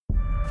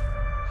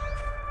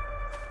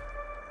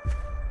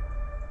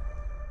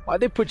Why'd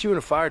they put you in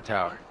a fire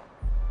tower?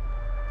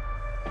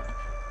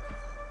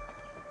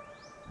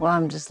 Well,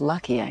 I'm just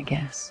lucky, I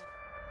guess.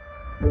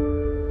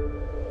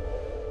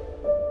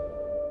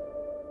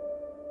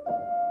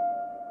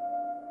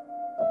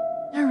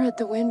 I read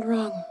the wind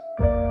wrong.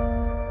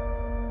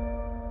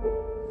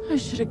 I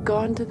should have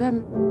gone to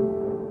them.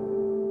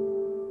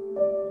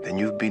 Then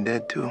you'd be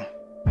dead too.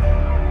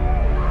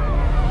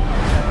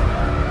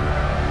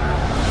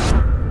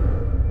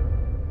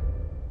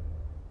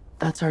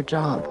 That's our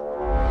job.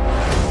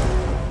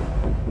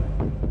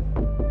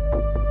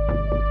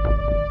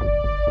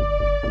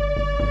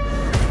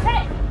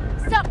 Hey!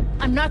 Stop!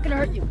 I'm not gonna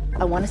hurt you.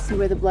 I want to see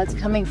where the blood's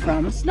coming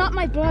from. It's not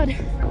my blood.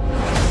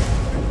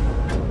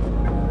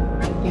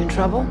 You in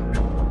trouble?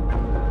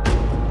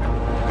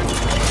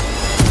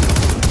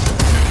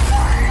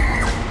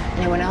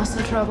 Anyone else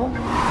in trouble?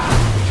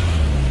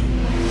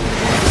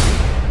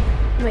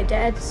 My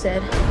dad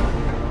said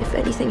if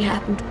anything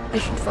happened, I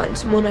should find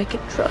someone I can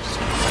trust.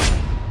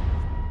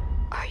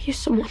 Are you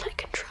someone I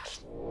can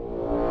trust?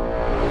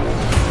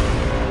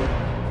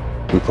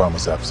 We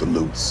promise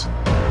absolutes.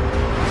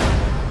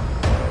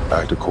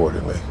 Act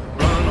accordingly.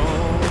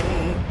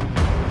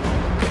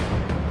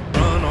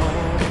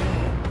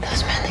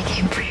 Those men that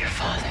came for your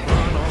father.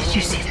 Did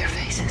you see their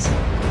faces?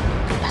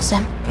 That's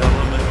them. Tell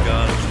them that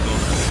God's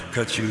gonna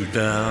cut you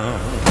down.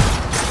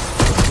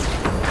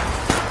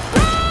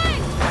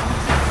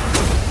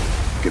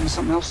 Give me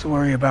something else to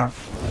worry about.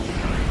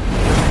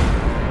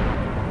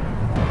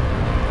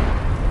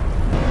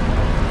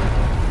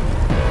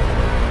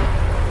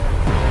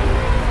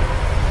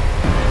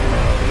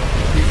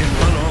 You can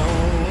run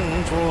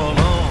on for a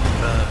long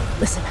time.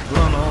 Listen,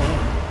 Run on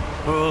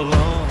for a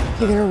long time.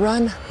 you're gonna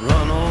run,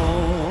 Run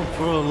on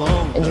for a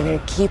long and you're time.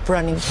 gonna keep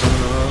running. Sooner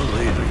or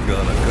later,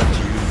 gonna cut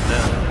you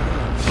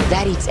down.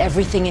 That eats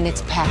everything in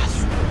its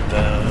path.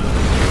 Down.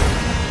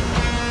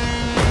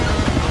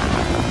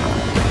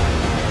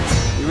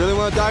 You really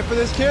want to die for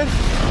this kid?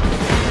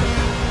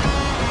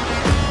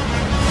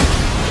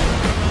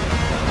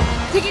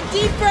 Take a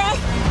deep breath.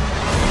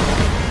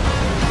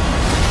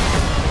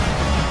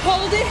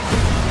 Hold it.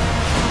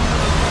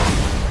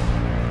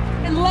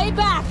 And lay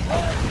back.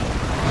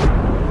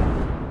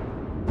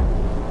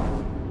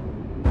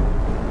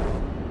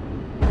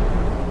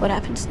 What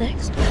happens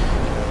next?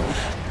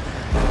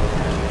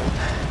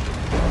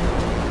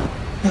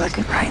 You're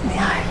looking right in the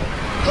eye.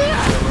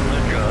 Tell them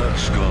that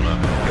God's gonna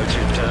cut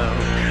you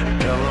down.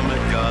 Tell them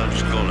that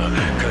God's gonna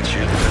cut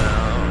you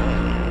down.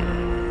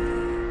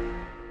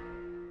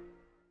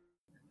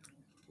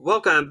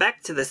 Welcome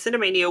back to the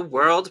Cinemania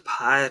World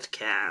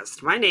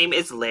Podcast. My name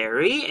is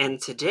Larry, and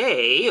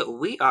today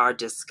we are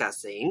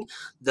discussing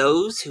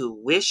Those Who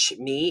Wish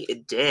Me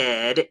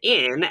Dead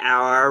in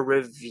our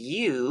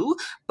review,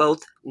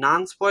 both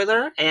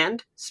non-spoiler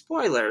and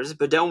spoilers.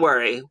 But don't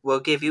worry, we'll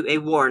give you a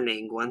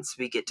warning once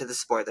we get to the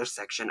spoiler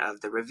section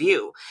of the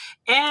review.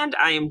 And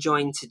I am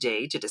joined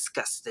today to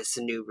discuss this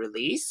new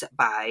release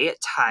by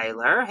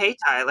Tyler. Hey,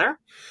 Tyler.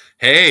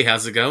 Hey,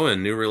 how's it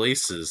going? New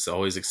releases,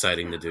 always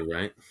exciting to do,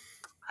 right?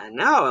 I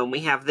know, and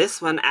we have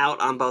this one out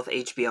on both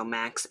HBO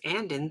Max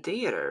and in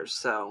theaters,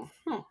 so...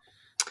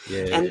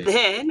 Yeah. And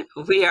then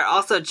we are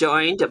also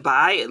joined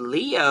by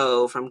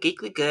Leo from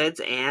Geekly Goods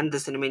and the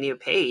Cinemania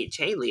page.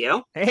 Hey,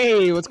 Leo.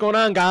 Hey, what's going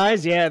on,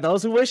 guys? Yeah,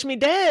 Those Who Wish Me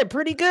Dead,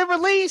 pretty good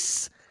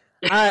release.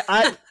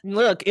 I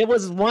look, it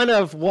was one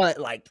of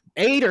like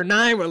 8 or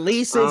 9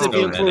 releases if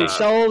you include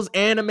shows,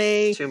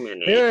 anime. Too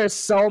many. There are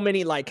so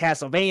many, like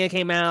Castlevania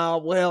came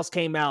out. What else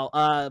came out?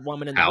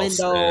 Woman in the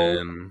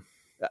Window.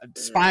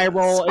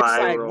 Spiral. It's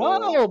like,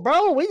 whoa,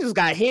 bro, we just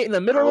got hit in the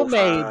middle of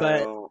May,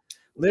 but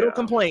little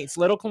complaints.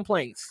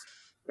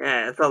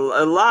 Yeah, it's a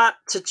lot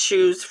to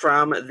choose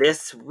from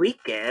this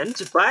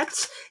weekend,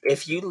 but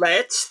if you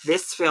let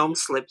this film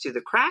slip through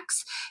the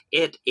cracks,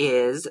 it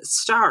is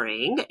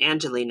starring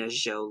Angelina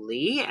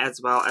Jolie,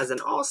 as well as an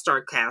all-star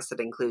cast that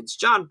includes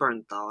John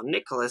Bernthal,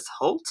 Nicholas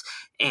Hoult,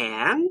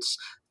 and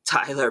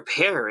Tyler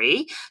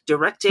Perry,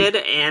 directed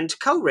and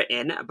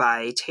co-written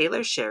by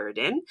Taylor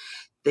Sheridan.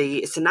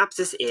 The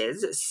synopsis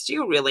is,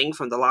 still reeling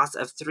from the loss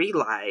of 3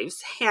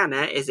 lives,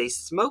 Hannah is a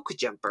smoke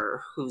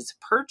jumper who's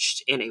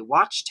perched in a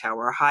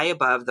watchtower high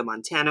above the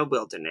Montana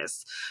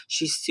wilderness.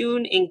 She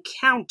soon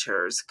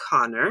encounters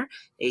Connor,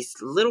 a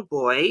little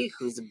boy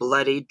who's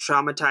bloodied,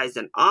 traumatized,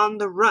 and on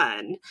the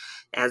run.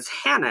 As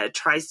Hannah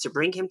tries to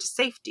bring him to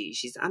safety,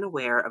 she's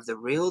unaware of the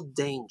real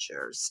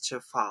dangers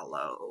to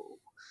follow.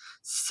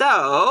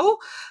 So...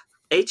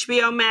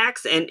 HBO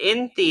Max and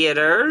in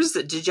theaters.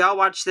 Did y'all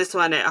watch this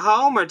one at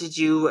home or did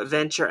you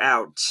venture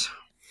out?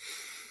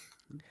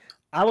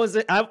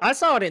 I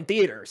saw it in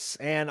theaters,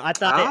 and I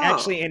thought it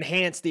actually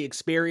enhanced the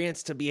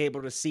experience to be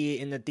able to see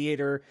it in the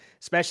theater,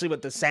 especially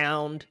with the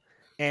sound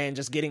and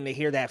just getting to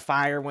hear that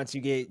fire once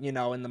you get, in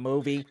the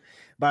movie.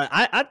 But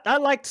I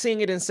liked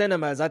seeing it in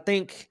cinemas. I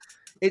think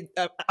it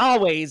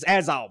always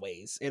adds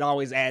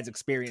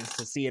experience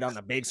to see it on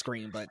the big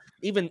screen. But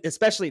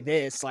especially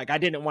this, like, I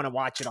didn't want to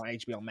watch it on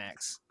HBO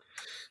Max.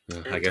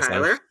 I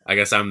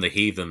guess I'm the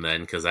heathen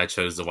then, because I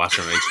chose to watch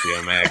on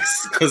HBO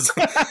Max. Because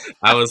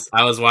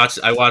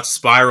I watched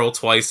Spiral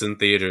twice in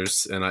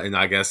theaters, and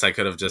I guess I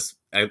could have just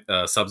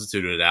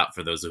substituted it out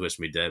for Those Who Wish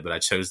Me Dead, but I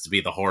chose to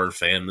be the horror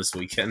fan this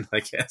weekend, I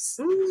guess.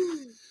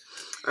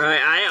 All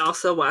right, I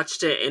also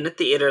watched it in a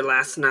theater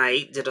last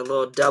night, did a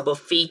little double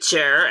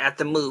feature at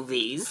the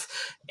movies,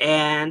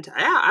 and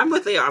yeah, I'm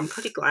with Leo. I'm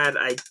pretty glad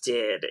I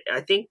did. I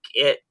think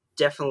it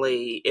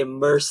definitely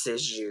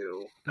immerses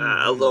you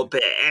a little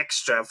bit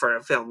extra for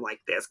a film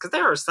like this, because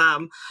there are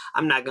some,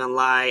 I'm not gonna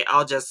lie,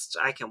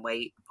 I can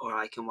wait, or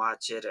I can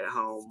watch it at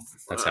home.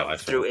 That's how I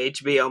feel. Through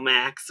HBO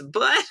Max,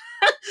 but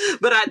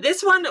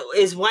this one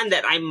is one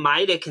that I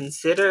might have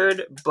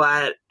considered,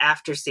 but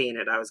after seeing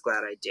it, I was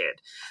glad I did.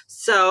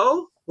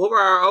 So what were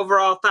our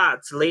overall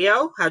thoughts?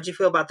 Leo, how'd you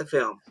feel about the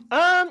film?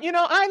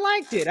 I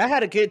liked it. I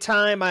had a good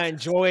time. I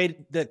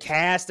enjoyed the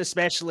cast,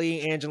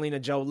 especially Angelina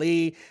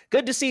Jolie.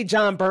 Good to see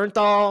Jon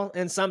Bernthal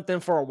in something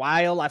for a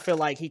while. I feel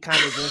like he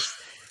kind of just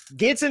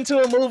gets into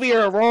a movie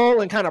or a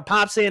role and kind of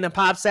pops in and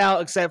pops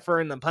out, except for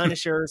in The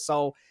Punisher.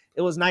 So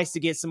it was nice to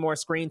get some more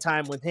screen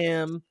time with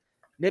him.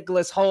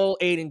 Nicholas Hoult,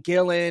 Aidan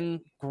Gillen,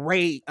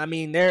 great. I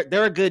mean, they're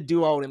a good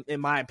duo in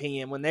my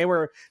opinion. When they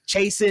were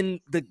chasing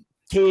the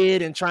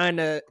kid and trying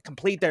to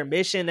complete their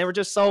mission, they were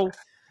just so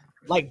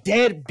like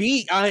dead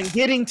beat on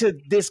getting to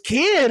this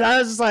kid. I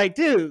was just like,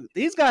 dude,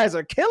 these guys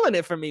are killing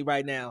it for me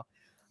right now.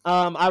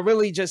 I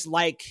really just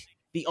like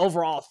the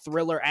overall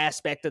thriller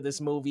aspect of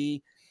this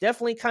movie.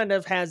 Definitely kind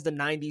of has the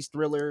 90s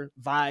thriller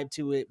vibe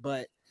to it,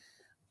 but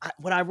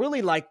what I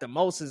really like the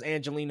most is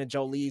Angelina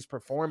Jolie's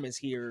performance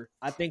here.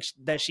 I think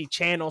that she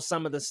channels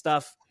some of the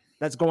stuff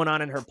that's going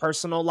on in her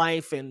personal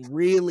life and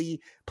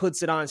really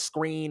puts it on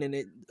screen.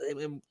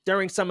 And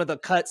during some of the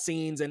cut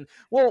scenes, and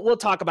we'll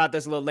talk about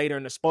this a little later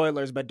in the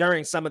spoilers, but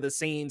during some of the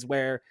scenes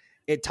where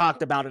it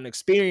talked about an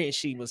experience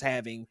she was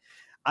having,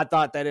 I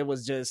thought that it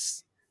was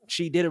just,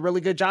 she did a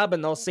really good job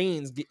in those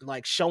scenes,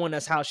 like showing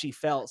us how she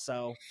felt.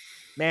 So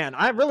man,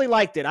 I really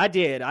liked it. I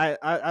did.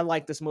 I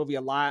like this movie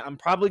a lot. I'm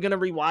probably going to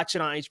rewatch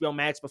it on HBO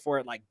Max before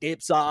it like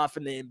dips off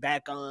and then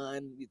back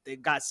on. They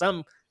got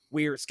some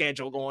weird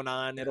schedule going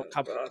on. It'll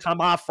come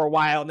off for a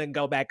while and then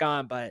go back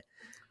on, but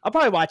I'll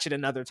probably watch it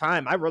another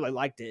time. I really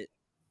liked it.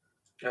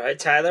 All right,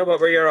 Tyler, what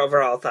were your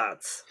overall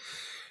thoughts?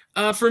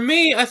 For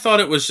me, I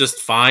thought it was just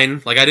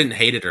fine. Like, I didn't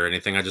hate it or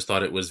anything. I just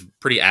thought it was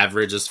pretty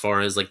average as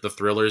far as, like, the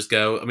thrillers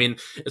go. I mean,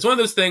 it's one of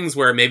those things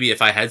where maybe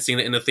if I had seen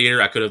it in the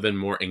theater, I could have been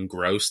more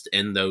engrossed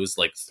in those,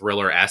 like,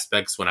 thriller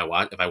aspects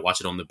if I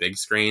watch it on the big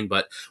screen.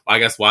 But I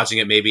guess watching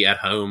it maybe at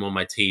home on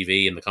my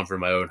TV in the comfort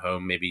of my own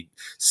home maybe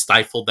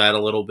stifled that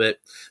a little bit.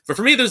 But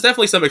for me, there's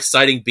definitely some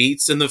exciting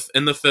beats in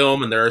the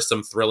film, and there are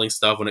some thrilling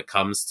stuff when it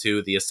comes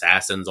to the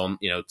assassins on,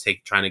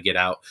 trying to get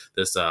out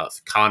this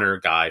Connor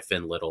guy,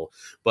 Finn Little.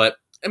 But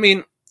I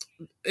mean,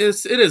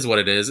 it is what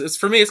it is.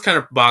 For me, it's kind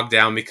of bogged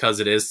down because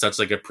it is such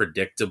like a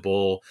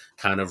predictable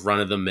kind of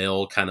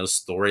run-of-the-mill kind of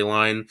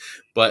storyline.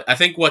 But I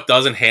think what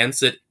does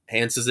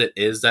enhances it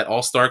is that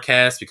all-star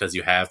cast, because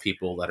you have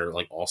people that are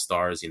like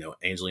all-stars,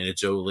 Angelina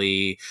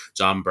Jolie,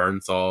 Jon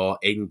Bernthal,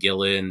 Aidan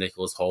Gillen,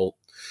 Nicholas Hoult.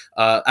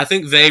 I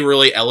think they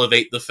really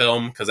elevate the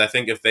film, because I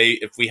think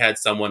if we had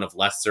someone of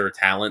lesser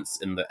talents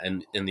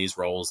in these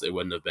roles, it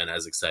wouldn't have been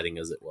as exciting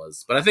as it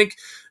was. But I think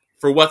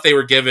for what they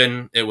were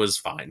given, it was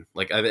fine.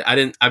 Like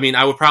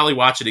I would probably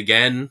watch it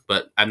again,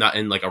 but I'm not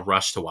in like a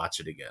rush to watch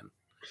it again.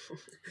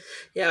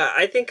 Yeah,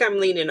 I think I'm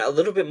leaning a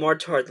little bit more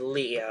toward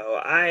Leo.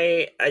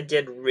 I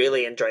did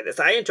really enjoy this.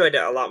 I enjoyed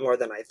it a lot more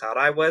than I thought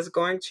I was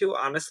going to,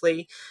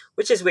 honestly,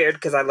 which is weird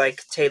because I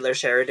like Taylor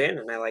Sheridan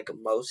and I like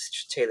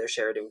most Taylor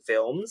Sheridan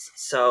films.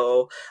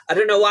 So I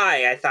don't know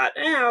why I thought,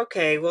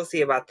 okay, we'll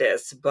see about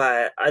this.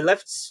 But I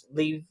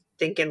leave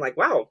thinking like,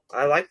 wow,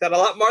 I like that a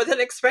lot more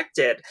than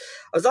expected.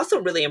 I was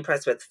also really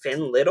impressed with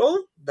Finn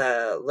Little,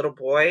 the little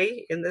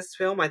boy in this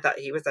film. I thought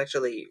he was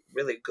actually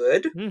really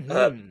good.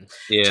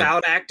 Yeah.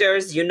 Child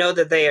actors,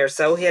 that they are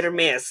so hit or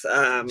miss.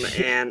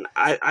 And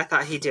I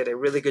thought he did a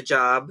really good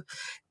job.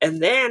 And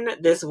then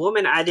this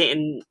woman I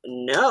didn't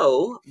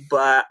know,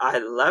 but I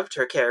loved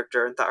her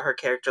character and thought her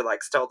character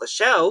like stole the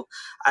show.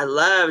 I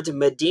loved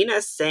Medina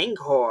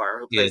Senghor,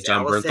 who plays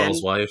Jon Allison.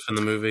 Bernthal's wife in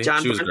the movie.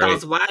 Jon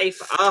Bernthal's wife.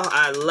 Oh,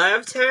 I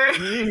loved her.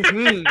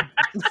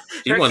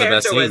 She's one of the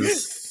best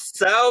scenes.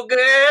 So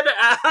good.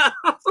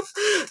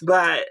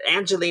 But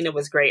Angelina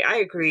was great. I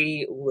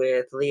agree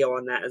with Leo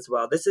on that as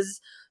well. This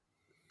is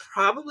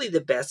probably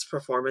the best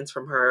performance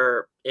from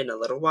her in a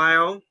little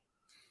while.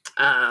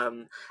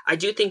 I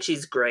do think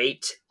she's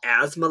great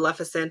as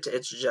Maleficent.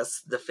 It's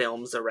just the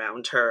films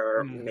around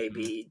her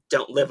maybe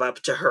don't live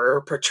up to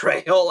her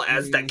portrayal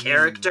as the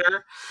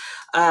character.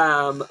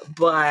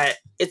 But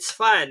it's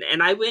fun.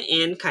 And I went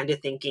in kind of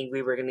thinking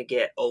we were going to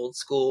get old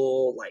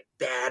school, like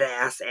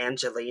badass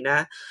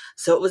Angelina.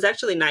 So it was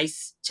actually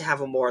nice to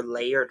have a more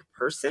layered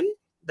person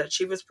that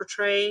she was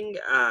portraying.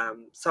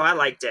 So I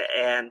liked it.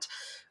 And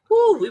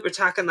whoo, we were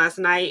talking last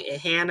night,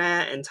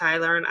 Hannah and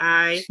Tyler and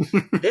I.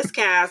 This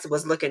cast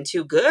was looking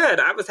too good.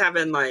 I was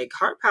having like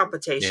heart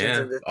palpitations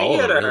in the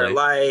theater. Really?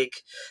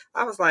 Like,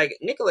 I was like,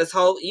 Nicholas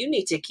Hoult, you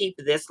need to keep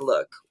this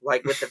look,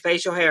 like with the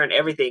facial hair and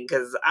everything,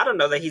 because I don't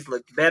know that he's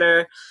looked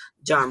better.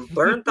 Jon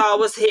Bernthal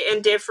was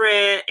hitting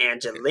different.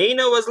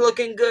 Angelina was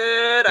looking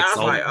good. I was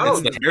like, oh,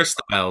 it's the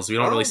hairstyles. We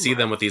don't really see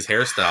them with these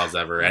hairstyles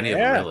ever. Any of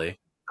them really.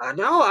 I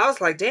know. I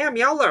was like, damn,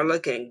 y'all are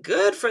looking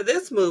good for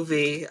this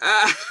movie.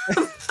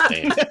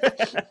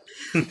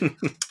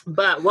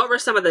 But what were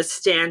some of the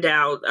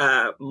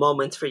standout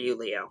moments for you,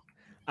 Leo?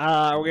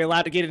 Are we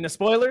allowed to get into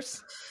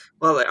spoilers?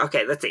 Well,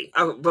 okay, let's see.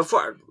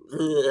 Before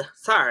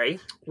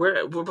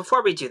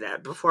we do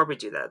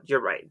that,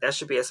 you're right. That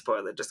should be a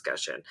spoiler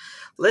discussion.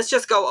 Let's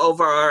just go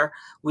over.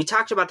 We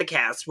talked about the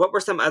cast. What were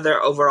some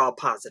other overall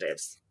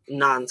positives?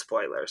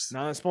 Non-spoilers.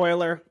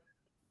 Non-spoiler.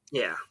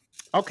 Yeah.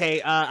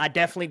 Okay, I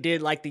definitely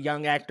did like the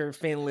young actor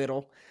Finn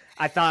Little.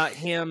 I thought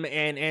him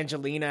and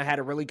Angelina had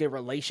a really good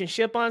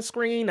relationship on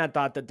screen. I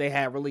thought that they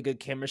had really good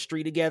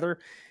chemistry together.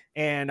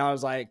 And I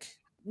was like,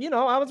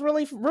 I was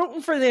really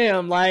rooting for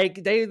them.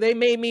 Like, they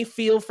made me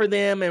feel for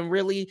them and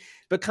really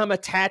become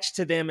attached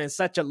to them in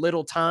such a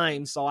little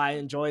time. So I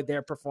enjoyed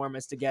their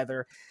performance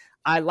together.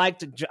 I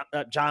liked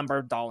Jon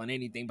Bernthal in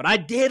anything, but I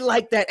did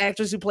like that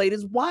actress who played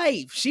his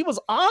wife. She was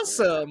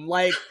awesome.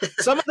 Like,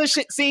 some of the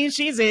scenes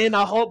she's in,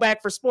 I'll hold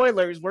back for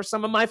spoilers, were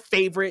some of my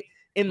favorite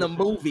in the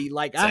movie.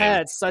 Like, I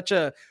had such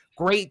a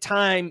great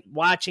time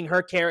watching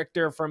her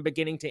character from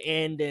beginning to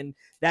end and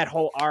that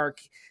whole arc.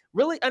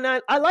 Really, and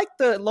I liked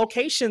the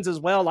locations as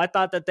well. I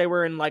thought that they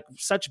were in like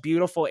such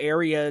beautiful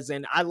areas,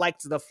 and I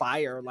liked the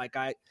fire. Like,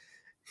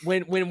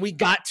 when we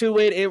got to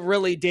it, it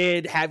really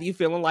did have you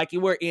feeling like you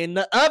were in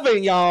the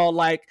oven, y'all,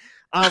 like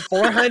on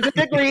 400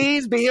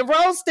 degrees being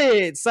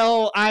roasted.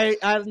 So I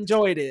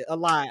enjoyed it a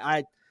lot.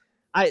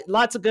 I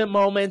lots of good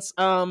moments.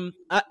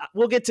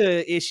 We'll get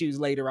to issues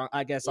later on.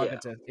 I guess I'll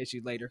get to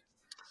issues later.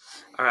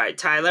 All right,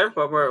 Tyler,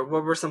 what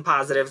were some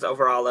positives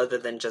overall other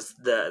than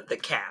just the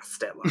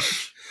cast at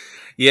large?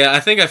 Yeah, I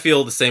think I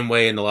feel the same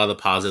way in a lot of the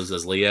positives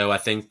as Leo. I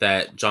think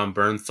that Jon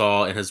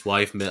Bernthal and his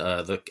wife,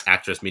 the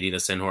actress Medina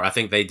Sinhor, I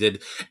think they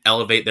did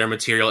elevate their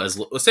material.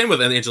 Same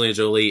with Angelina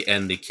Jolie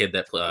and the kid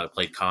that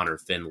played Connor,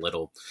 Finn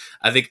Little.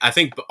 I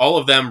think all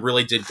of them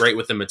really did great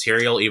with the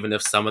material, even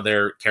if some of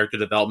their character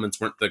developments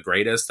weren't the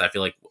greatest. I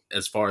feel like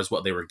as far as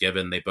what they were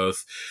given, they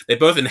both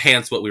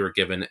enhanced what we were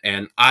given,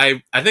 and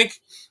I think.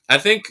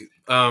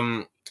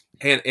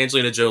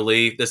 Angelina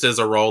Jolie, this is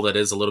a role that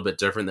is a little bit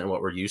different than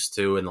what we're used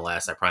to in the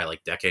last probably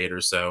like decade or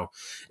so.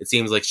 It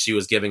seems like she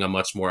was giving a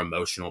much more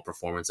emotional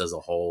performance as a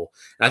whole.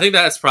 And I think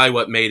that's probably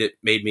what made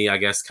me, I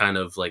guess, kind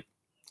of like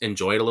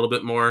enjoy it a little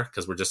bit more,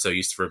 because we're just so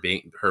used to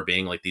her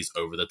being like these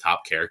over the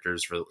top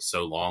characters for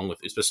so long,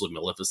 with especially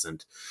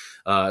Maleficent.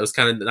 It was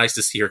kind of nice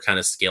to see her kind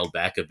of scaled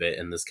back a bit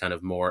in this kind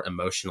of more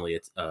emotionally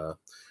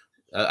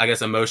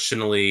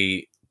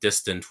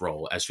distant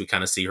role, as we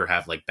kind of see her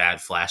have like bad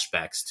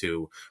flashbacks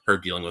to her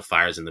dealing with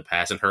fires in the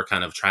past and her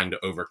kind of trying to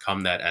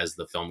overcome that as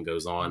the film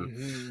goes on.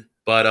 Mm-hmm.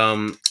 But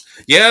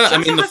yeah, I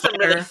mean, some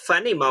really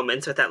funny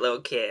moments with that little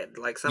kid,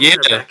 like some of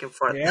her back and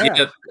forth.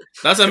 Yeah,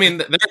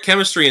 their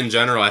chemistry in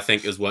general, I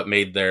think, is what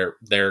made their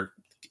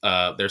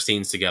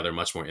scenes together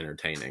much more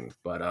entertaining.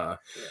 But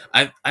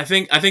I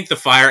think the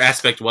fire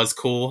aspect was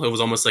cool. It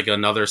was almost like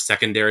another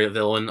secondary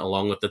villain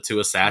along with the two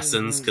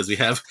assassins, because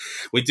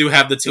we do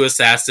have the two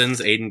assassins,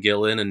 Aidan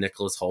Gillen and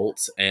Nicholas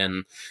Hoult,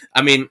 and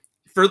I mean,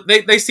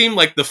 they seem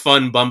like the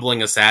fun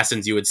bumbling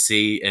assassins you would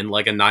see in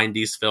like a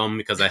 90s film,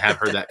 because I have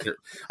heard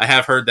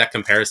that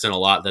comparison a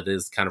lot, that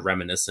is kind of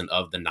reminiscent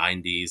of the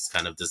 90s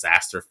kind of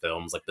disaster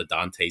films like the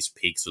Dante's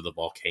Peaks or the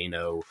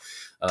Volcano.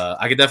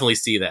 I could definitely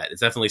see that. It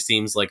definitely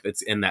seems like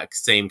it's in that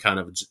same kind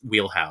of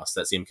wheelhouse,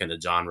 that same kind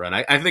of genre. And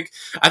I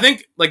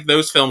think like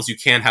those films you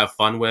can have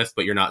fun with,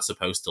 but you're not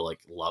supposed to like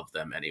love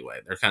them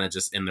anyway. They're kind of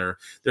just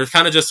they're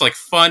kind of just like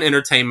fun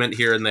entertainment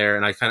here and there.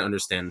 And I kind of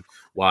understand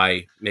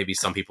why maybe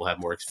some people have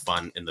more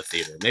fun in the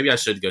theater. Maybe I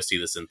should go see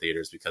this in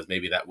theaters, because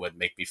maybe that would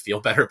make me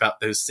feel better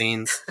about those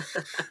scenes.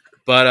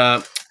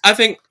 But I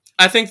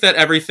think that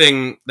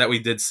everything that we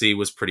did see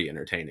was pretty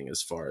entertaining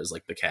as far as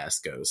like the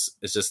cast goes.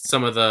 It's just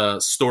some of the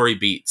story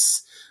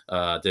beats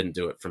didn't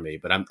do it for me,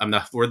 but I'm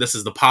not where this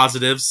is the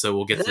positives, so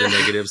we'll get to the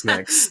negatives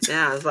next.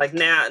 Yeah, it's like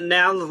now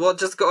we'll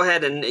just go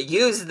ahead and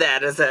use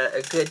that as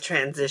a good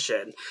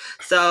transition.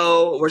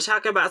 So we're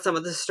talking about some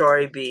of the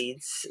story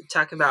beats,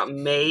 talking about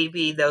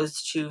maybe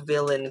those two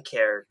villain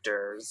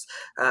characters.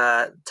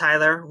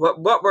 Tyler,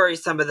 what were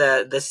some of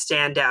the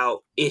standout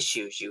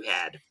issues you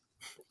had?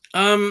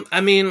 I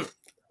mean,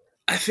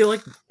 I feel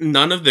like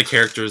none of the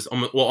characters,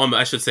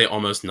 I should say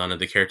almost none of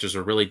the characters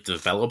were really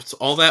developed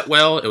all that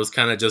well. It was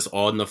kind of just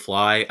on the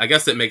fly. I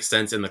guess it makes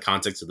sense in the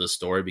context of the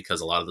story,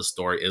 because a lot of the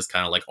story is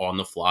kind of like on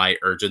the fly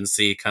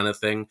urgency kind of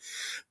thing.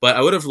 But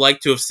I would have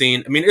liked to have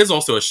seen, I mean, it is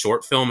also a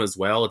short film as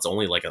well. It's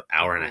only like an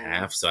hour and a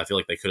half. So I feel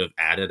like they could have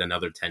added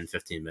another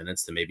 10-15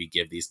 minutes to maybe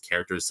give these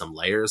characters some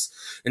layers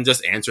and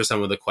just answer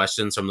some of the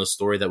questions from the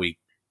story that we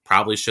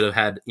probably should have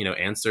had,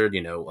 answered,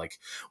 like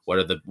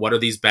what are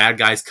these bad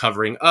guys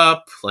covering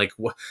up? Like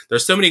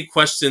there's so many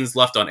questions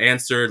left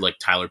unanswered, like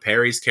Tyler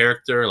Perry's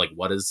character, like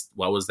what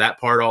was that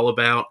part all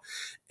about?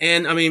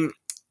 And I mean,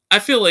 I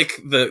feel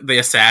like the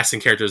assassin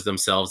characters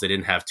themselves, they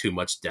didn't have too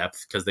much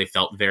depth because they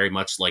felt very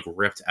much like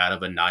ripped out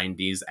of a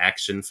 90s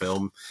action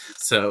film.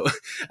 So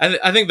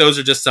I think those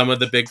are just some of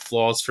the big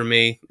flaws for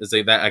me, is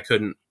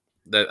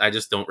I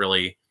just don't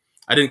really,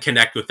 I didn't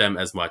connect with them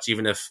as much,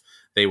 even if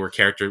they were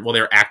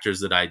they're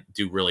actors that I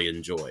do really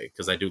enjoy,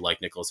 because I do like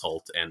Nicholas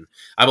Hoult, and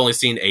I've only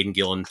seen Aidan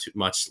Gillen too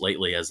much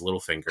lately as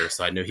Littlefinger,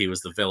 so I knew he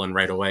was the villain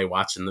right away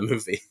watching the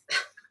movie.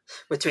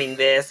 Between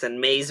this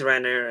and Maze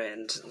Runner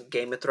and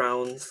Game of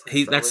Thrones,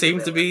 that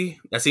seems to be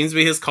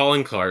his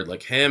calling card.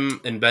 Like him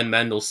and Ben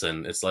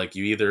Mendelsohn, it's like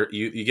you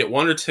get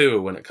one or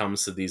two when it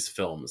comes to these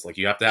films. Like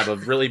you have to have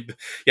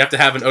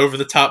an over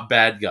the top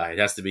bad guy. It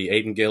has to be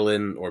Aidan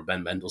Gillen or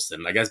Ben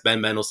Mendelsohn. I guess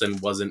Ben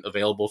Mendelsohn wasn't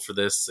available for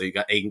this, so you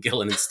got Aidan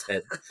Gillen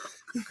instead.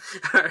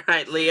 All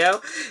right,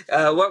 Leo,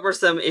 what were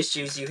some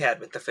issues you had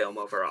with the film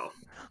overall?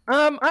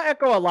 I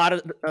echo a lot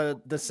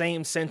of the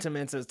same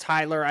sentiments as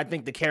Tyler. I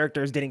think the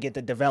characters didn't get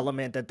the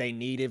development that they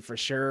needed for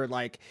sure.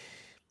 Like,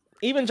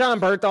 even Jon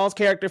Bernthal's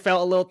character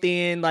felt a little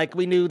thin. Like,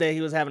 we knew that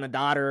he was having a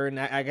daughter, and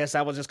I guess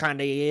that was just kind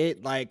of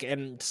it. Like,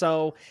 and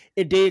so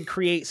it did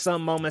create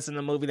some moments in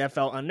the movie that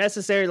felt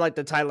unnecessary, like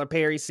the Tyler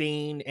Perry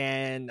scene.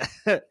 And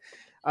I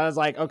was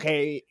like,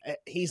 okay,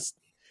 he's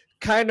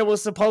kind of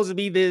was supposed to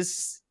be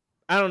this,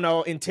 I don't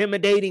know,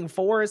 intimidating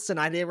force, and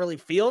I didn't really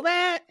feel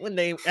that when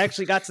they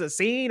actually got to the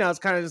scene. I was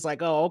kind of just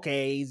like, oh,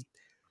 okay, he's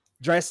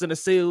dressed in a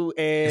suit,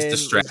 and it's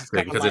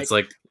distracting because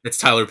it's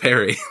Tyler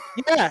Perry.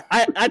 Yeah,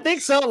 I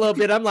think so a little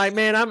bit. I'm like,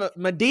 man, I'm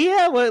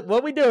Medea.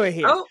 What we doing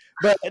here? Oh.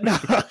 But no,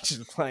 I'm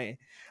just playing.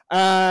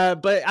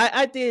 But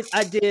I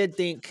did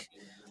think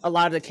a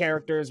lot of the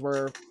characters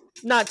were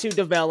not too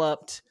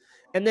developed.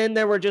 And then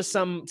there were just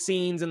some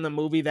scenes in the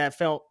movie that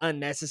felt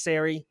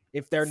unnecessary.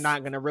 If they're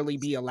not going to really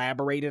be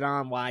elaborated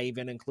on, why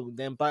even include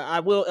them? But I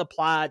will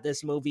applaud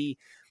this movie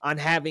on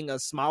having a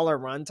smaller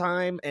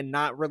runtime and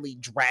not really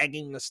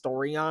dragging the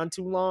story on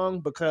too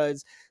long,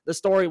 because the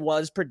story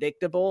was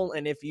predictable.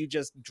 And if you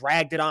just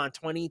dragged it on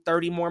 20,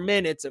 30 more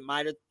minutes, it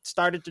might have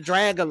started to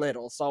drag a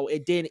little. So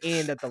it did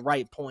end at the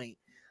right point.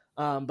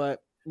 But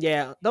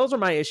yeah, those are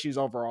my issues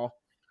overall.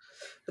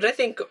 But I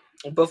think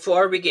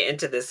before we get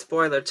into this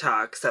spoiler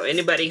talk, so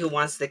anybody who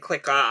wants to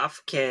click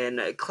off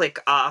can click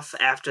off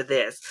after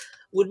this.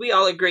 Would we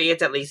all agree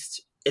it's at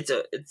least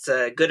it's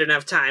a good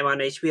enough time on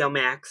HBO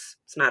Max?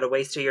 It's not a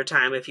waste of your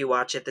time if you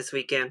watch it this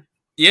weekend.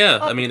 Yeah,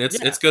 I mean,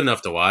 it's good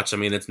enough to watch. I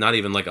mean, it's not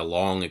even like a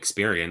long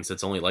experience.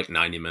 It's only like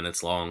 90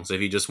 minutes long. So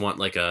if you just want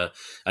like a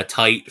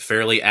tight,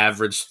 fairly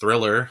average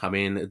thriller, I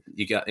mean,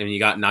 you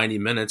got 90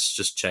 minutes.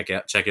 Just check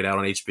it out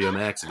on HBO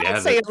Max if you have it.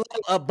 I'd say a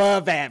little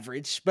above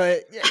average,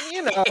 but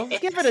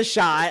give it a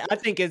shot. I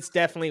think it's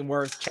definitely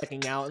worth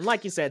checking out. And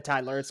like you said,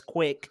 Tyler, it's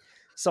quick,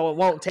 so it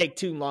won't take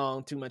too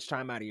much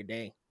time out of your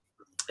day.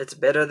 It's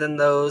better than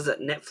those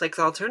Netflix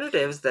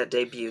alternatives that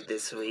debuted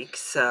this week.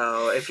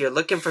 So if you're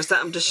looking for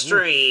something to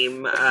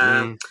stream, we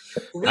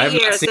I haven't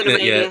here at seen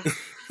it yet.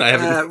 I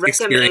haven't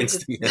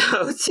experienced it yet.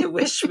 Those who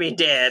wish me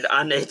dead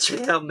on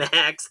HBO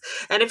Max.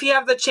 And if you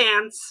have the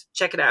chance,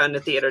 check it out in the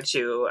theater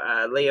too.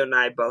 Leo and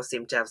I both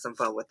seem to have some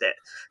fun with it.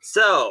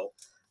 So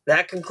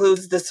that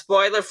concludes the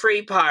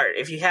spoiler-free part.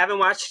 If you haven't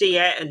watched it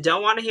yet and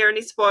don't want to hear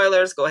any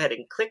spoilers, go ahead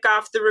and click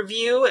off the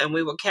review, and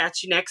we will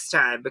catch you next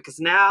time, because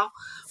now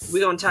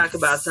we're going to talk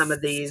about some of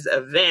these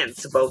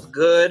events, both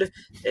good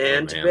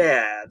and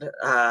bad,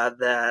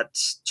 that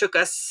took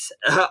us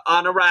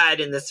on a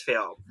ride in this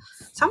film.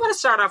 So I'm going to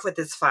start off with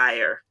this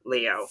fire,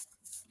 Leo,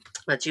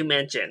 that you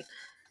mentioned.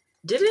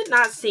 Did it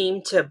not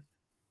seem to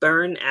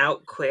burn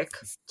out quick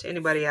to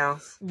anybody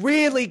else?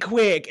 Really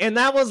quick, and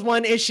that was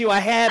one issue I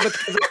had,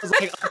 because I was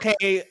like,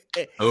 okay,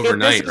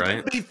 overnight, if this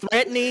right? Be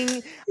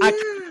threatening. Yeah.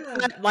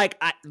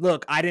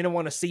 I didn't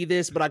want to see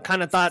this, but I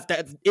kind of thought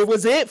that it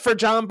was it for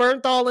Jon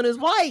Bernthal and his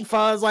wife.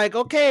 I was like,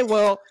 okay,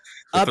 well,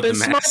 up in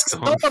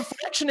smoke,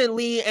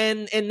 unfortunately,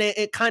 and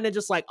it kind of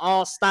just like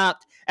all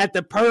stopped at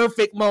the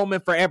perfect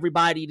moment for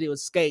everybody to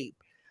escape.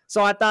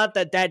 So I thought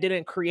that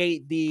didn't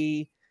create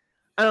the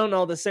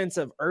sense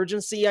of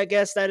urgency, I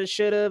guess, that it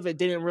should have. It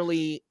didn't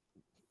really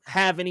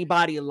have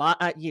anybody alive.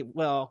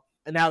 Well,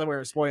 now that we're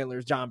in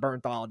spoilers, Jon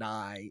Bernthal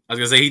died. I was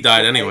going to say he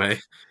died anyway.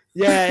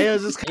 Yeah, it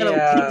was just kind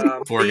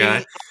of poor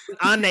guy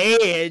on the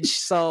edge.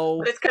 So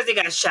but it's because he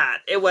got shot.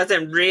 It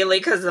wasn't really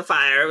because of the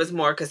fire. It was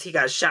more because he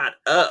got shot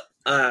up.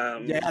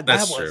 Yeah,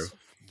 that's true.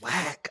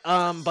 Whack.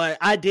 But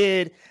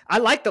I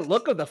like the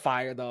look of the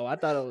fire though. I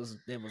thought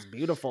it was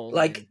beautiful.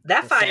 Like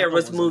that fire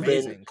was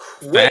moving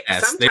quick.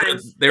 Fast.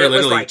 Sometimes they were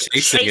literally like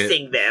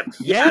chasing them.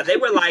 Yeah, they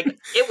were like,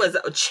 it was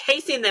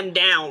chasing them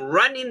down,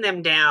 running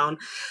them down.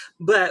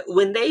 But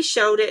when they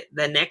showed it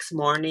the next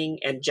morning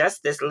and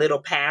just this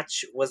little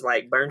patch was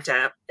like burnt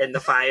up and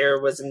the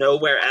fire was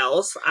nowhere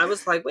else, I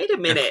was like, wait a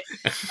minute.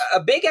 A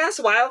big ass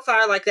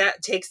wildfire like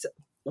that takes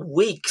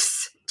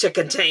weeks to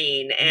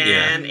contain,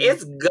 and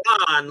it's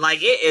gone.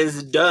 Like, it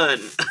is done.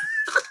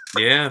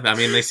 Yeah, I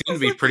mean, they seem to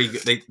be pretty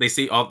good. They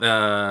see all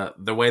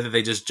the way that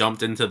they just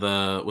jumped into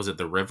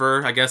the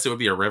river? I guess it would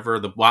be a river,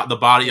 the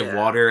body of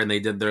water, and they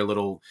did their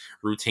little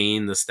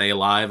routine to stay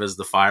alive as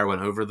the fire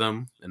went over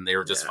them, and they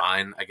were just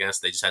fine. I guess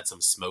they just had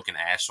some smoke and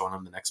ash on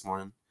them the next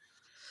morning.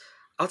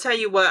 I'll tell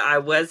you what, I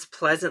was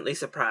pleasantly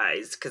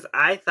surprised because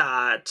I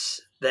thought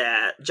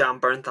that John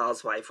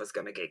Bernthal's wife was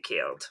going to get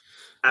killed.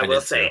 I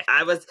will say,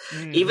 I was,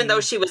 even though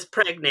she was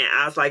pregnant,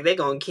 I was like, they're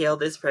going to kill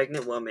this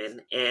pregnant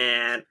woman.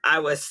 And I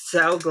was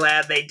so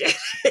glad they did.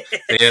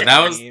 Yeah,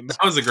 that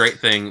was a great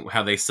thing,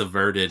 how they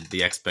subverted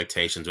the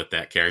expectations with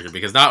that character.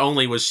 Because not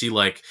only was she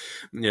like,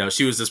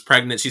 she was this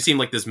pregnant, she seemed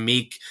like this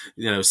meek,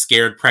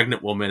 scared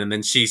pregnant woman. And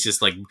then she's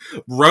just like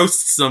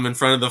roasts them in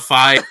front of the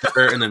fire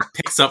and then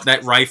picks up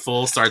that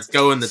rifle, starts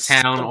going to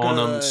town on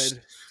them.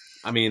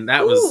 I mean,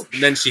 that was.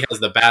 Then she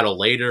has the battle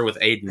later with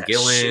Aidan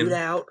Gillen.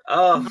 Shootout.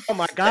 Oh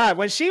my God!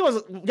 When she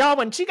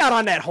got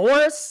on that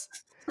horse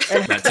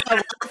and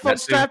that rifle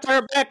strapped to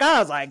her back, I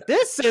was like,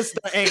 "This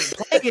sister ain't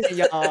playing,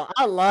 y'all."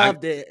 I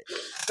loved it.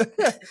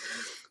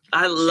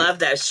 I love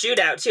that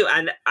shootout too,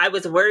 and I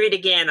was worried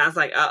again. I was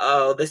like,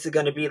 "Uh-oh, this is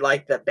going to be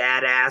like the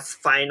badass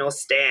final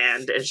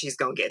stand, and she's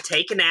going to get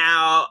taken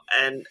out."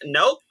 And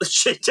nope,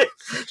 she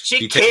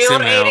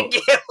killed Aidan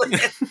Gillen.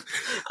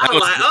 I'm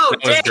like, "Oh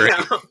damn!" Great.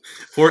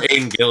 Poor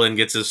Aidan Gillen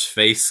gets his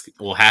face,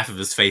 half of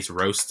his face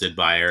roasted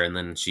by her, and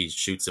then she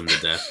shoots him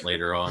to death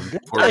later on.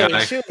 Poor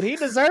guy. Shoot, he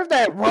deserved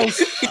that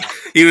roast.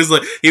 He was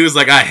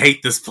like, "I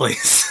hate this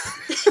place."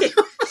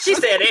 She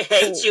said it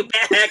hates you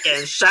back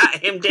and shot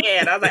him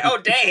dead. I was like, oh,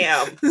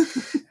 damn.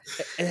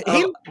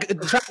 He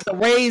tried to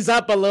raise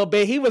up a little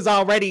bit. He was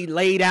already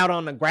laid out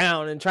on the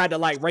ground and tried to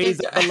raise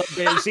up a little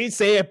bit. And she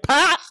said,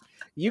 "Pop,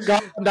 you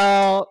got him,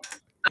 dog."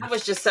 I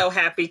was just so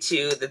happy,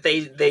 too, that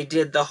they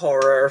did the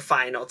horror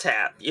final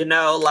tap.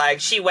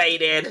 She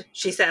waited.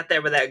 She sat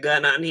there with that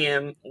gun on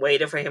him,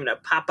 waited for him to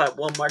pop up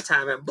one more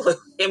time and blew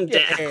him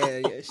down.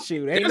 Yeah,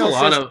 shoot. There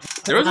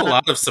was a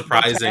lot of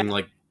surprising,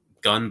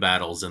 gun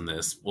battles in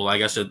this. Well, I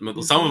guess some of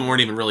them weren't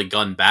even really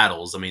gun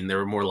battles. I mean, they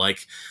were more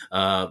like,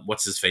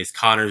 what's his face?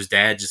 Connor's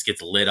dad just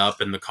gets lit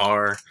up in the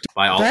car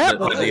by all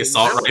the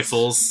assault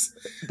rifles.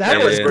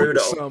 That was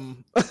brutal.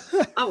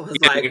 I was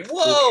like,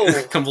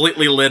 whoa!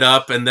 Completely lit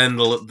up, and then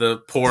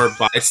the poor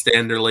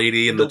bystander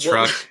lady in the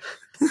truck.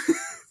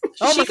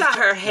 She got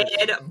her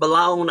head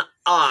blown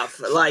off.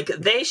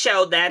 They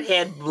showed that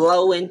head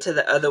blow into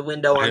the other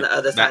window on the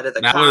other side of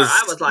the car.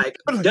 I was like,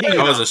 damn.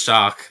 That was a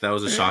shock. That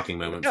was a shocking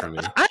moment for me.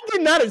 I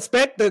did not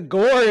expect the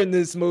gore in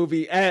this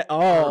movie at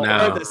all.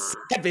 No. Or the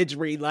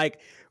savagery.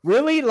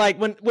 Really?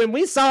 When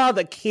we saw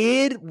the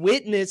kid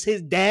witness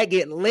his dad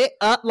get lit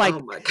up, oh my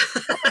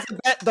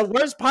God. The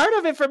worst part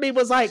of it for me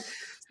was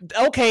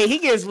okay, he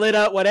gets lit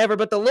up, whatever,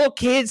 but the little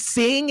kid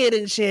seeing it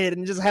and shit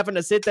and just having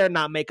to sit there and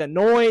not make a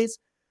noise.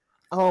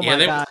 Oh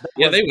my God!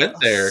 They went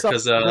there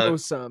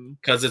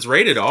because it's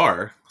rated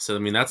R. So I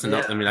mean, that's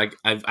enough. I mean,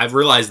 I've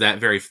realized that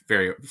very,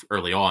 very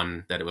early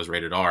on that it was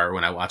rated R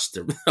when I watched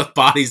the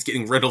bodies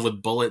getting riddled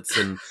with bullets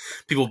and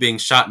people being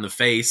shot in the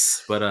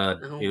face. But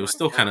it was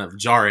still kind of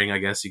jarring, I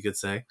guess you could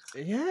say.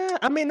 Yeah,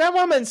 I mean, that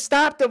woman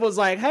stopped and was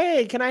like,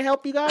 "Hey, can I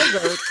help you guys?"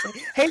 Or,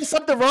 "Hey,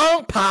 something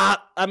wrong,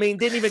 Pop?" I mean,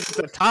 didn't even get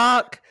to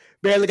talk.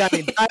 Barely got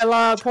any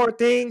dialogue. Poor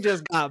thing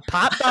just got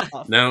popped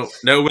off. No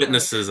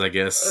witnesses, I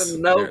guess.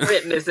 No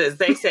witnesses.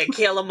 They said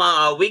kill them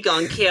all. We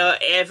gonna kill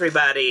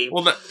everybody.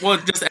 Well,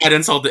 just add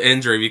insult to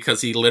injury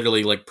because he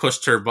literally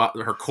pushed her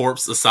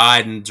corpse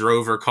aside and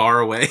drove her car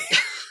away.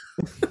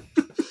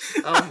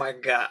 Oh my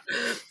God!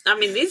 I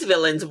mean, these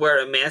villains were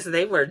a mess.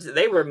 They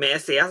were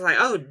messy. I was like,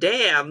 oh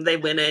damn! They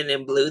went in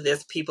and blew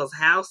this people's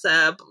house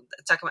up.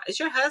 Talking about, is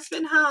your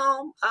husband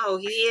home? Oh,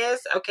 he is.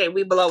 Okay,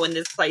 we blowing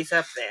this place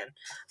up then.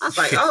 I was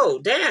like,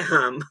 oh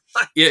damn!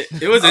 Yeah,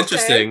 it was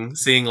interesting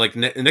seeing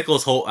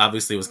Nicholas Hoult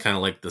obviously was kind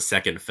of like the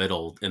second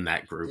fiddle in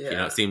that group.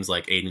 Yeah. It seems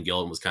like Aidan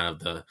Gillen was kind of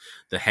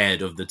the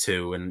head of the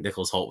two, and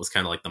Nicholas Hoult was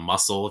kind of like the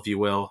muscle, if you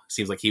will. It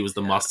seems like he was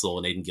the muscle,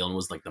 and Aidan Gillen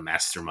was like the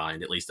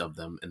mastermind, at least of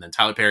them. And then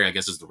Tyler Perry, I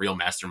guess, is the real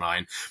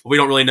mastermind. But we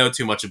don't really know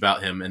too much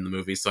about him in the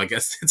movie, so I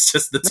guess it's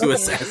just the two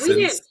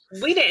assassins.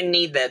 We didn't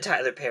need that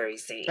Tyler Perry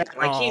scene.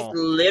 He's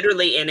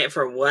literally in it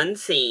for one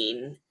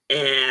scene,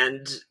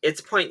 and it's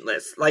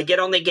pointless. It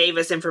only gave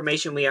us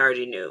information we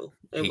already knew.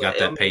 He got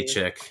that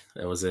paycheck.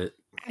 That was it.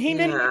 He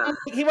didn't.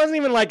 He wasn't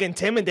even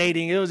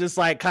intimidating. It was just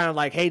kind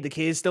of hey, the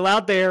kid's still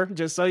out there,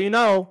 just so you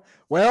know.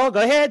 Well,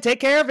 go ahead, take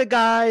care of it,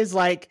 guys.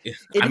 It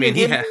didn't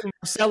give me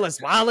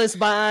Marcellus Wallace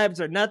vibes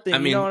or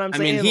nothing. You know what I'm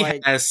saying?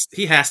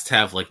 He has to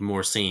have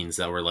more scenes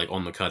that were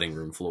on the cutting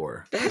room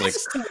floor.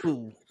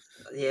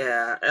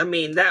 Yeah, I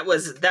mean that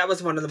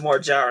was one of the more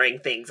jarring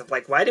things of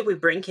why did we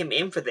bring him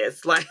in for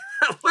this? That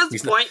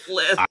was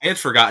pointless. I had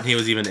forgotten he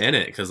was even in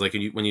it because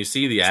when you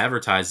see the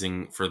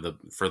advertising for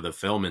the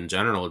film in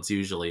general, it's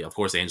usually, of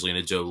course,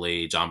 Angelina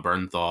Jolie, John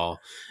Bernthal,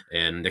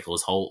 and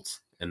Nicholas Hoult,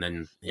 and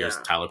then here's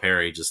Tyler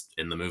Perry just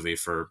in the movie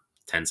for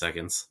 10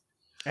 seconds.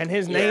 And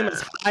his name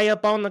is high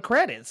up on the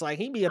credits.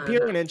 He be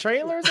appearing in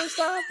trailers and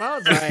stuff. I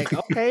was like,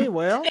 okay,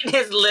 well. In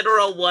his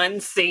literal one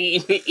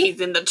scene,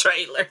 he's in the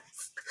trailers.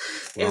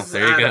 Well,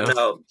 there you I go. don't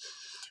know.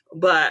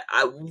 But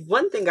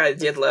one thing I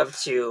did love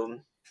too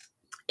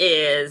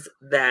is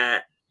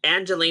that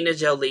Angelina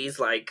Jolie's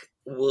like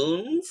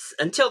wounds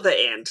until the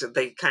end,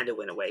 they kind of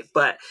went away,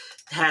 but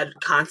had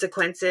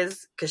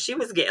consequences because she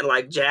was getting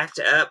like jacked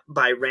up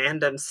by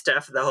random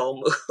stuff the whole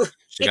movie.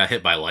 She got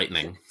hit by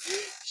lightning.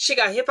 She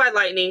got hit by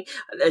lightning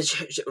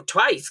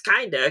twice,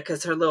 kind of,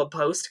 because her little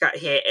post got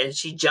hit and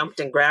she jumped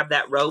and grabbed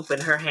that rope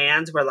and her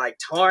hands were like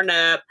torn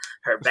up.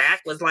 Her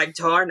back was like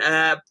torn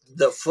up.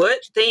 The foot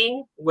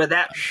thing where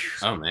that...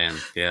 Oh, man.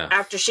 Yeah.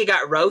 After she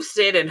got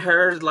roasted and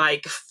her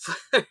like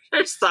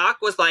her sock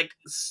was like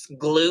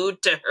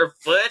glued to her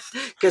foot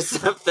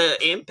because of the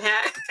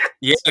impact.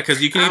 Yeah,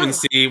 because you can even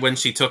see when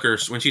she took her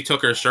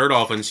shirt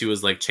off and she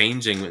was like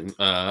changing,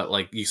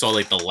 like you saw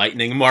like the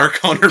lightning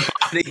mark on her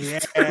body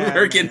from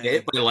her getting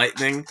hit by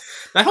lightning.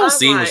 That whole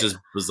scene was just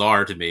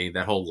bizarre to me.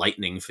 That whole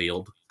lightning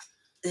field.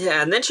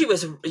 Yeah, and then she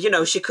was,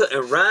 she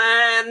couldn't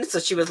run, so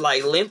she was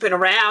like limping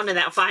around in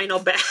that final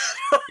battle.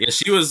 Yeah,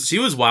 she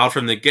was wild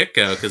from the get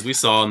go because we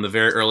saw in the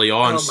very early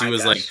on she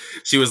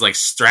was like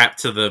strapped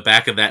to the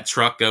back of that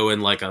truck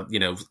going like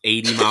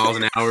 80 miles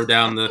an hour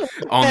down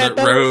on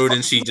the road,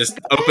 and she just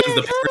opens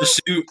the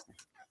parachute.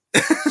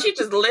 She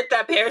just lit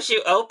that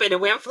parachute open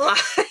and went flying.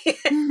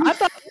 I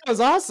thought that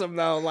was awesome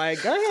though.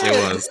 Like, go ahead.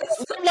 It was.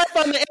 Left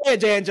on the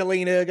edge,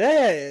 Angelina. Go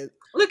ahead.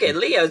 Look at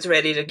Leo's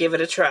ready to give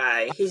it a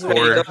try. He's ready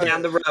to go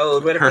down the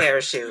road with a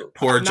parachute.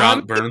 Poor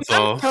John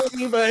Bernthal.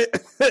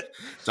 But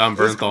John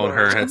Bernthal and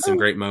her had some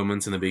great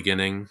moments in the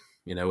beginning,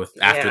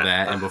 after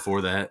that and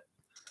before that.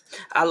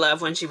 I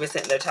love when she was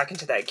sitting there talking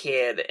to that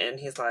kid, and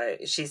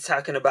she's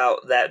talking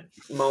about that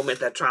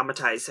moment that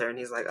traumatized her, and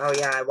he's like, "Oh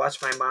yeah, I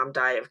watched my mom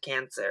die of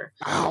cancer."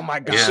 Oh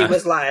my god! Yeah.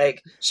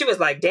 She was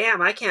like,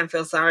 "Damn, I can't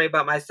feel sorry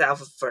about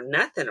myself for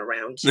nothing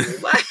around you."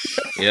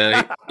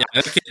 Yeah,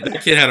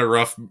 that kid had a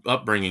rough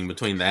upbringing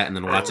between that and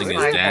then watching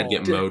his dad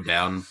get mowed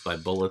down by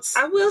bullets.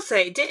 I will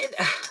say,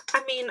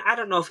 I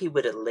don't know if he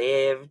would have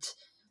lived,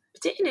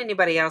 but didn't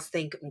anybody else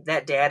think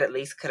that dad at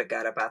least could have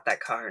got about that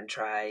car and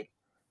tried?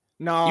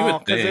 No,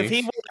 because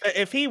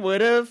if he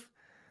would have,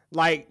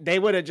 like, they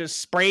would have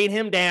just sprayed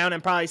him down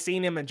and probably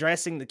seen him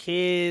addressing the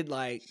kid.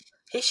 Like,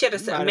 he should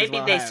have said, maybe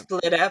they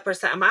split up or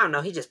something. I don't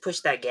know. He just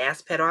pushed that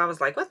gas pedal. I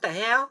was like, what the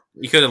hell?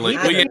 He could have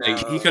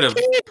he could have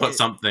put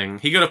something.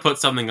 He could have put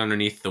something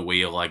underneath the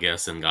wheel, I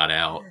guess, and got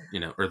out.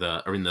 Or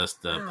the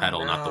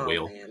pedal, not the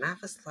wheel. Man. I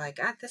was like,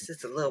 this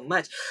is a little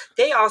much.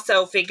 They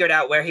also figured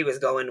out where he was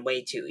going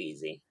way too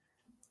easy.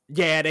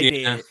 Yeah, they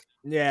did.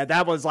 Yeah,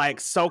 that was like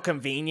so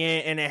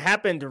convenient, and it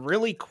happened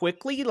really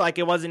quickly. Like,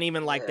 it wasn't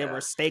even like they were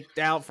staked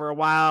out for a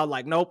while.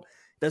 Like, nope,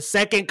 the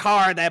second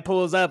car that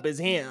pulls up is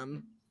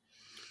him,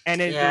 and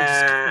it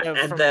just kind of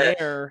from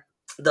there.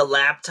 The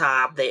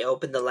laptop, they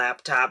opened the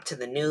laptop to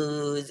the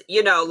news.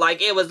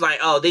 Like, it was like,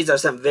 oh, these are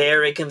some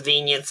very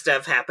convenient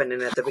stuff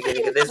happening at the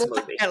beginning of this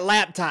movie. That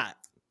laptop.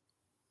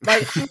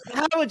 Like,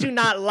 how would you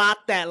not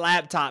lock that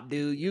laptop,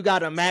 dude? You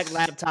got a Mac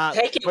laptop.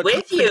 Take it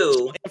with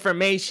you.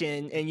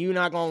 Information, and you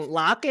not gonna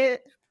lock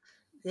it?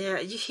 Yeah,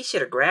 he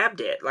should have grabbed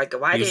it. Like,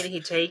 why didn't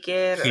he take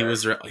it? He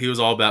was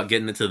all about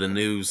getting it to the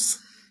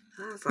news.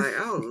 I was like,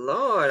 oh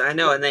Lord, I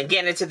know. And then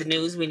getting it to the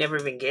news, we never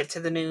even get to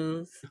the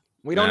news.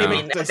 We don't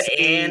even get at the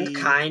end,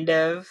 kind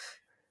of.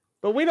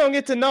 But we don't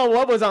get to know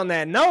what was on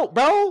that note,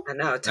 bro. I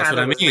know.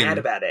 Tyler was mad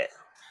about it.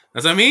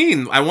 That's what I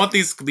mean. I want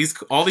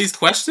all these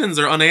questions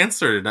are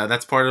unanswered.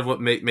 That's part of what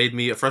made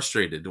me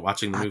frustrated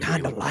watching the movie. I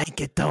kind of like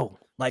it though.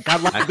 Like, I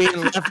like being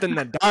left in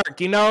the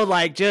dark.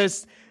 Like,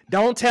 just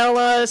don't tell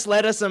us.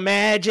 Let us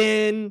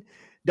imagine.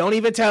 Don't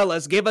even tell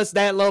us. Give us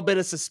that little bit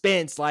of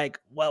suspense. Like,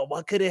 well,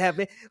 what could it have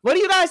been? What do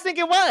you guys think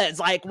it was?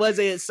 Like, was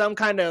it some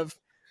kind of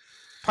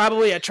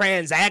probably a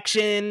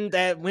transaction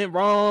that went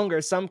wrong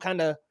or some kind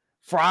of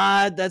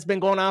fraud that's been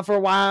going on for a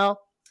while?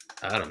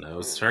 I don't know.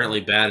 It's certainly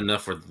bad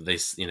enough where they,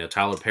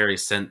 Tyler Perry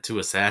sent 2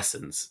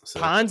 assassins. So.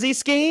 Ponzi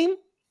scheme?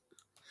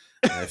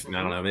 I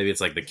don't know. Maybe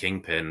it's like the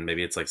Kingpin.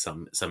 Maybe it's like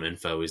some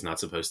info he's not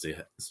supposed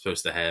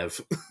to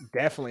have.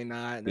 Definitely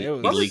not.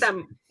 What was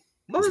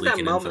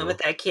that moment with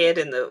that kid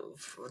in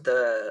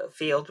the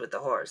field with the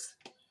horse?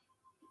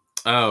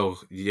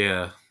 Oh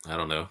yeah, I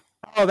don't know.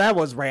 Oh, that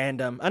was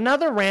random.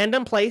 Another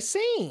random place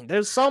scene.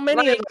 There's so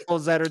many of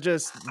those that are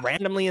just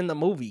randomly in the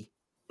movie.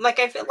 Like,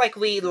 I feel like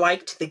we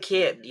liked the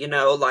kid,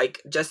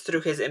 like, just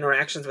through his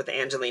interactions with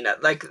Angelina.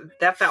 Like,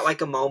 that felt like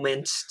a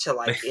moment to,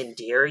 like,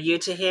 endear you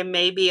to him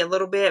maybe a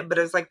little bit, but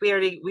it was like we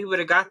would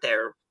have got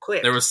there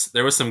quick. There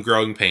was some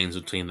growing pains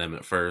between them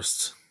at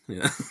first.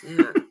 Yeah.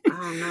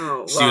 Oh,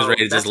 no. She was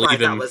ready to just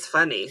leave him. That was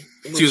funny.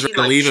 She was ready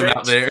to leave him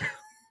out there.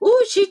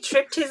 Ooh, she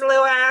tripped his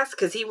little ass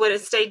because he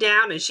wouldn't stay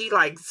down, and she,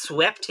 like,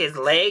 swept his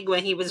leg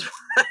when he was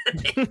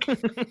running.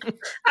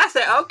 I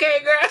said, okay,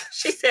 girl.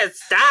 She said,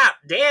 stop.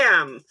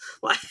 Damn.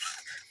 Like,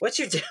 what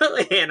you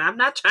doing? I'm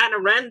not trying to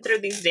run through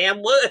these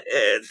damn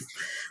woods,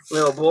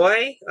 little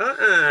boy.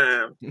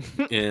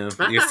 Yeah. I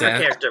thought her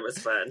character was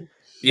fun.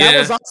 Yeah. That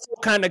was also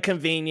kind of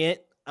convenient.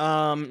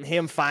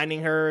 Him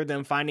finding her,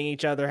 them finding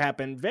each other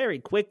happened very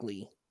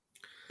quickly.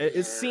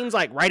 It seems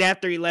like right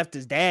after he left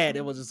his dad,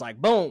 it was just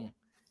like, boom,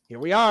 here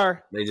we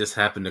are. They just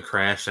happened to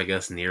crash, I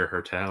guess, near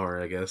her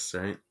tower, I guess,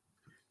 right?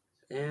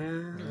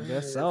 Yeah, I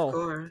guess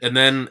so. And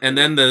then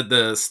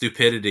the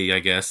stupidity, I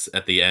guess,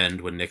 at the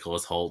end when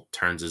Nicholas Hoult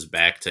turns his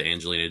back to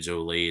Angelina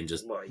Jolie and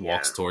just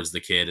walks towards the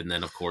kid, and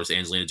then of course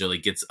Angelina Jolie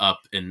gets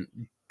up and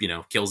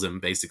kills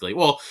him basically.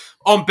 Well,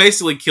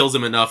 basically kills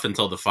him enough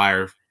until the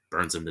fire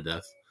burns him to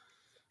death.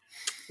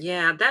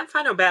 Yeah, that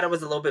final battle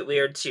was a little bit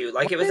weird too.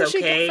 Like, it was What did she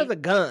okay get for the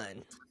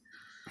gun.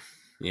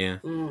 Yeah.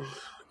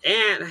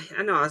 And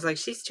I know, I was like,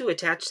 she's too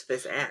attached to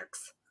this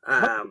axe.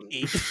 I'm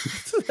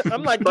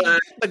like,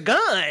 the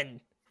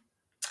gun.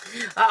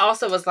 I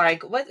also was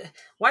like, what?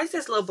 Why is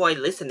this little boy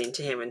listening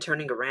to him and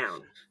turning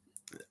around?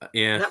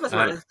 Yeah. That was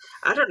I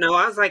don't know.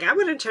 I was like, I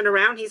wouldn't turn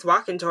around. He's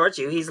walking towards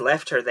you. He's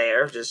left her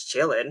there, just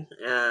chilling.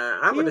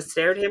 I would have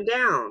stared him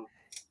down.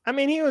 I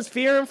mean, he was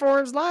fearing for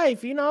his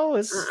life,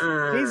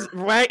 He's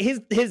right.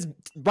 His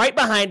right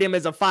behind him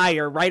is a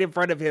fire. Right in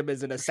front of him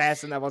is an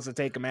assassin that wants to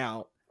take him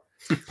out.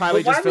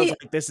 Probably just feels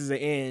like this is the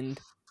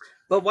end.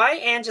 But why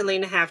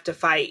Angelina have to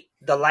fight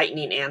the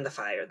lightning and the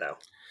fire, though?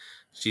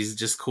 She's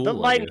just cool. The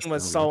lightning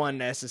was so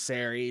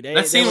unnecessary.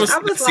 That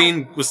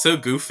scene was so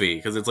goofy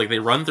because it's like they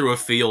run through a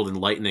field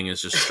and lightning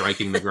is just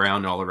striking the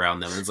ground all around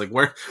them. And it's like,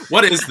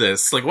 what is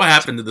this? Like, what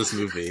happened to this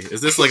movie?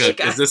 Is this like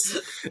is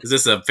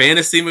this a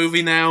fantasy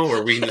movie now,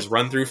 where we can just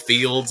run through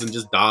fields and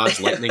just dodge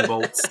lightning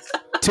bolts?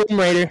 Tomb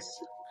Raider.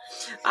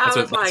 I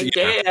was like,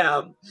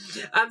 damn.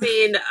 I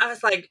mean, I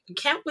was like,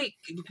 can't we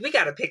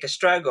got to pick a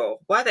struggle.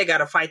 Why they got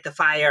to fight the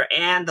fire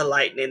and the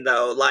lightning,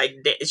 though? Like,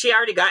 she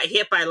already got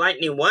hit by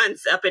lightning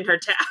once up in her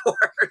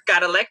tower.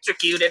 Got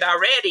electrocuted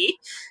already.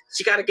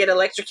 She got to get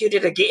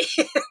electrocuted again.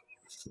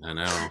 I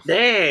know.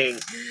 Dang.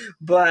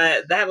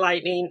 But that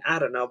lightning, I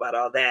don't know about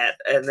all that.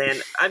 And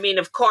then, I mean,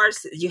 of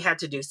course, you had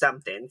to do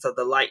something. So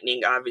the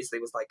lightning obviously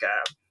was like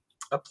a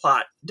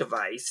plot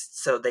device,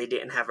 so they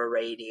didn't have a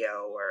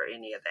radio or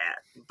any of that.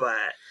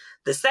 But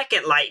the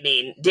second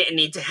lightning didn't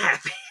need to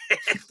happen.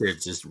 They're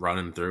just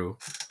running through.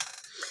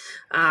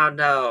 Oh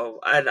no.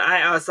 And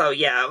I also,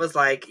 I was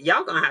like,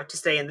 y'all gonna have to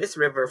stay in this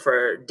river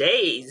for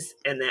days.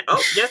 And then,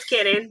 just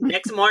kidding.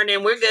 Next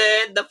morning, we're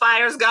good. The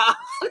fire's gone.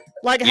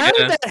 Like, how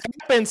did that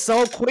happen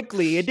so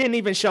quickly? It didn't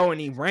even show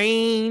any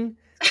rain.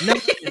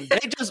 Nothing.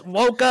 They just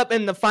woke up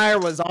and the fire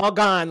was all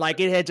gone. Like,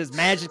 it had just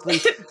magically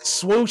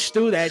swooshed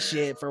through that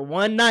shit for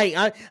one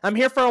night. I'm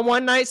here for a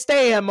one night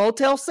stay at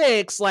Motel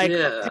 6. Like,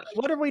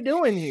 what are we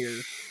doing here?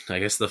 I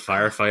guess the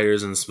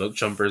firefighters and smoke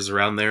jumpers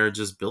around there are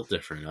just built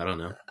different. I don't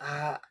know.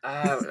 I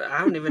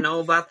don't even know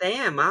about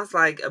them. I was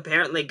like,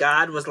 apparently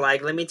God was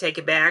like, let me take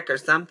it back or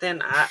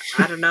something. I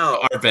don't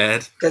know. Our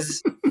bad.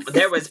 Because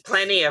there was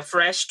plenty of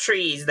fresh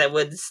trees that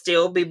would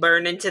still be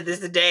burning to this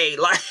day.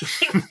 Like,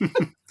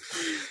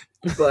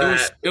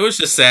 but it was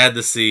just sad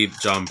to see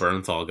John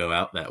Bernthal go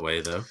out that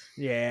way, though.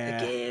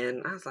 Yeah.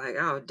 Again, I was like,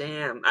 oh,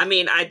 damn. I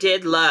mean,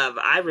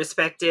 I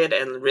respected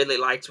and really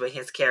liked when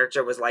his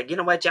character was like, you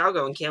know what, y'all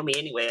gonna kill me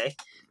anyway.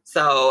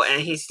 So,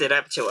 and he stood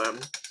up to him.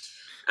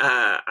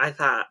 I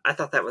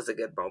thought that was a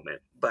good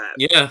moment. But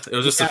yeah, it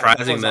was just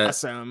surprising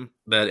that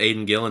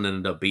Aidan Gillen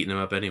ended up beating him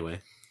up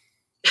anyway.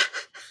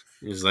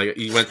 He's like,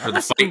 he went for the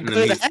fight and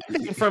then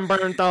acting from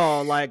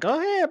Bernthal, like, go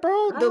ahead,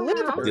 bro,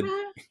 deliver.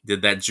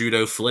 Did that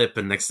judo flip,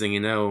 and next thing you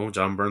know,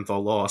 John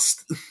Bernthal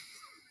lost.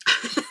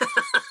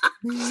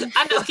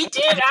 I know he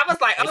did. I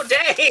was like, oh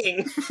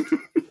dang.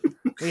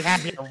 We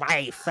have your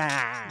wife.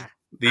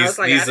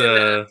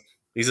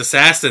 These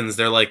assassins,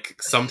 they're like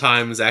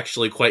sometimes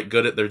actually quite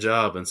good at their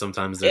job, and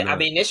sometimes they're not. I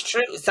mean, it's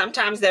true.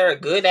 Sometimes they're a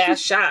good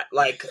ass shot.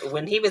 Like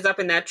when he was up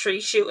in that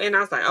tree shooting, I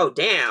was like, oh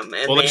damn.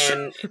 And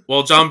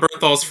John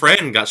Bernthal's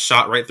friend got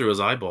shot right through his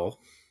eyeball.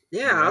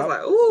 Yeah, I was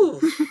like, ooh.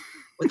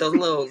 With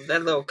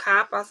that little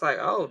cop, I was like,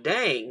 oh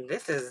dang,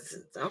 this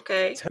is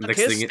okay. His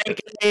stinking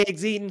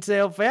eggs eating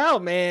himself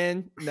out,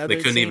 man. They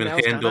couldn't even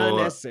handle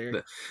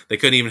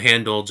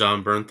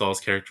John Bernthal's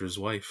character's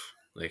wife.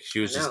 Like,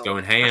 she was just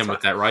going ham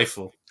with that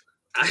rifle.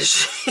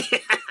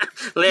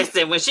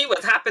 Listen, when she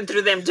was hopping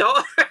through them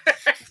doors,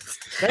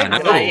 I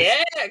was like,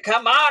 yeah,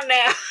 come on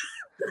now.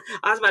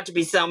 I was about to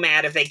be so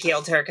mad if they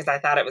killed her because I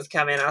thought it was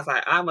coming. I was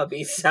like, I'm gonna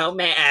be so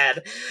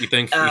mad. You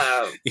think?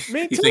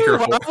 Me too.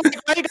 Why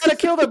you gotta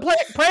kill the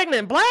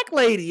pregnant black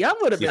lady? I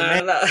would have been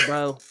mad,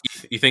 bro.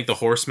 You think the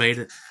horse made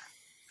it?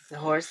 The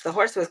horse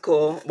was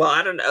cool. Well,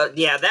 I don't know.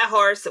 Yeah, that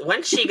horse,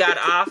 once she got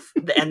off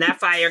and that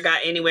fire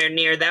got anywhere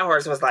near, that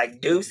horse was like,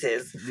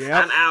 deuces.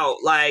 Yep. I'm out.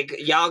 Like,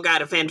 y'all got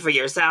to fend for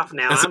yourself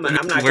now. I'm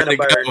not going to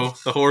burn. Go.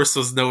 The horse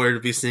was nowhere to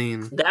be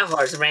seen. That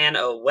horse ran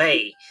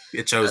away.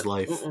 It chose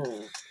life.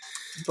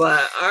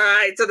 But, all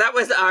right. So that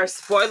was our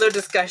spoiler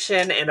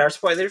discussion and our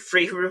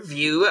spoiler-free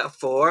review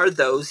for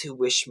Those Who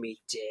Wish Me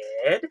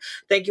Dead.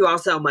 Thank you all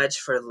so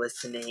much for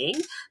listening.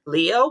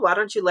 Leo, why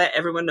don't you let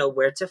everyone know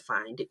where to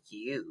find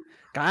you?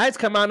 Guys,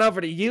 come on over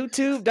to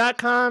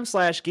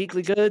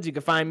youtube.com/geeklygoods. You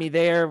can find me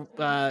there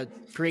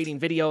creating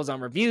videos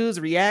on reviews,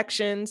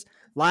 reactions,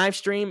 live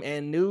stream,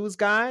 and news,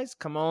 guys.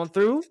 Come on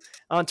through.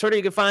 On Twitter,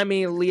 you can find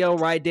me, Leo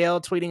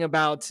Rydell, tweeting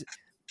about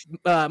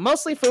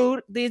Mostly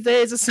food these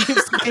days. It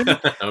seems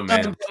like. Oh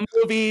man,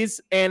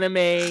 Movies,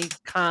 anime,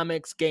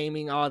 comics,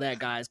 gaming, all that,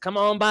 guys. Come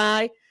on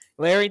by.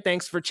 Larry,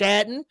 thanks for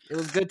chatting. It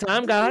was a good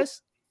time,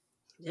 guys.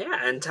 Yeah,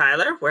 and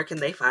Tyler, where can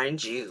they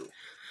find you?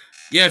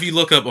 Yeah, if you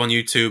look up on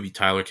YouTube,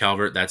 Tyler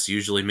Calvert, that's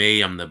usually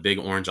me. I'm the big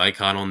orange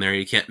icon on there.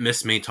 You can't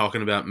miss me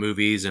talking about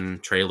movies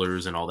and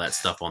trailers and all that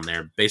stuff on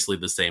there. Basically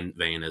the same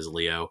vein as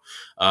Leo.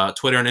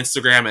 Twitter and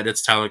Instagram at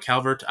It's Tyler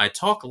Calvert. I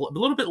talk a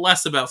little bit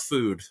less about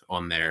food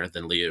on there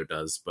than Leo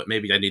does, but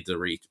maybe I need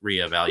to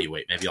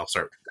reevaluate. Maybe I'll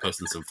start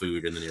posting some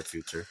food in the near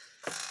future.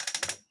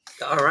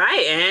 All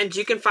right, and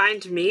you can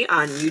find me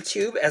on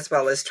YouTube as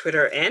well as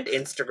Twitter and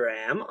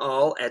Instagram,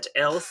 all at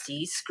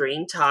LC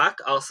Screen Talk.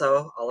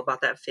 Also, all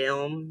about that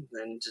film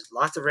and just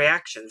lots of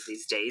reactions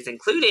these days,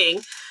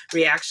 including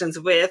reactions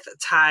with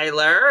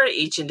Tyler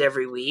each and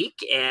every week.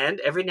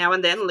 And every now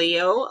and then,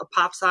 Leo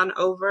pops on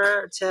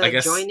over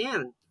to join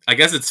in. I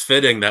guess it's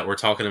fitting that we're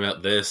talking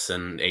about this,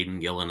 and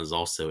Aidan Gillen is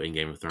also in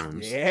Game of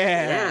Thrones.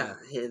 Yeah.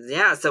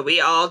 So we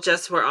all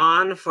just were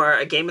on for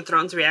a Game of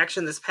Thrones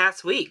reaction this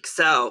past week.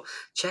 So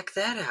check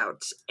that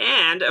out.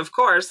 And of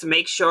course,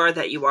 make sure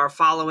that you are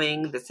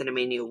following the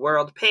Cinemania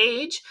World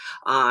page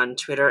on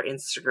Twitter,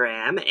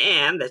 Instagram,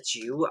 and that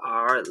you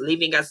are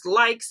leaving us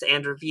likes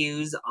and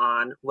reviews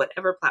on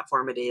whatever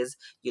platform it is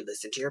you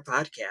listen to your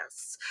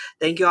podcasts.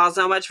 Thank you all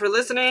so much for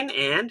listening,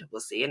 and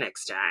we'll see you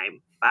next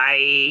time.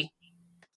 Bye.